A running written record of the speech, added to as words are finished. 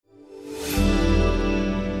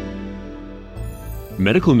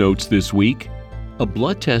Medical notes this week. A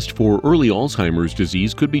blood test for early Alzheimer's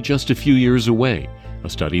disease could be just a few years away. A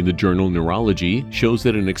study in the journal Neurology shows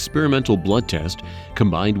that an experimental blood test,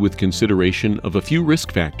 combined with consideration of a few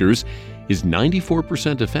risk factors, is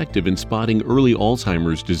 94% effective in spotting early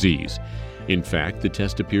Alzheimer's disease. In fact, the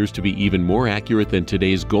test appears to be even more accurate than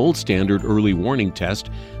today's gold standard early warning test,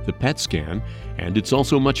 the PET scan, and it's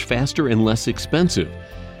also much faster and less expensive.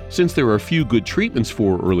 Since there are few good treatments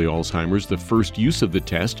for early Alzheimer's, the first use of the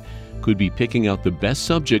test could be picking out the best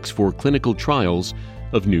subjects for clinical trials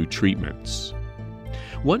of new treatments.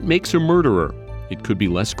 What makes a murderer? It could be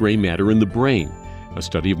less gray matter in the brain. A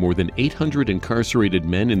study of more than 800 incarcerated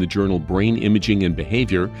men in the journal Brain Imaging and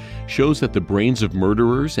Behavior shows that the brains of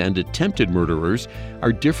murderers and attempted murderers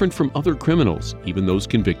are different from other criminals, even those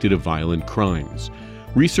convicted of violent crimes.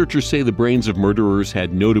 Researchers say the brains of murderers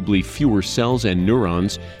had notably fewer cells and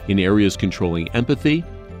neurons in areas controlling empathy,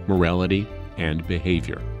 morality, and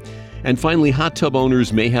behavior. And finally, hot tub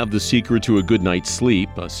owners may have the secret to a good night's sleep.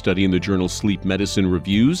 A study in the journal Sleep Medicine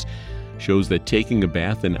Reviews shows that taking a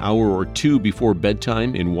bath an hour or two before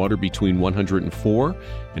bedtime in water between 104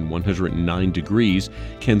 and 109 degrees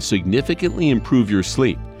can significantly improve your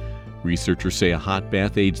sleep. Researchers say a hot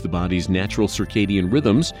bath aids the body's natural circadian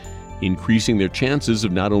rhythms, increasing their chances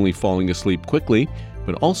of not only falling asleep quickly,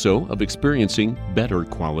 but also of experiencing better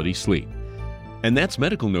quality sleep. And that's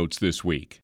Medical Notes this week.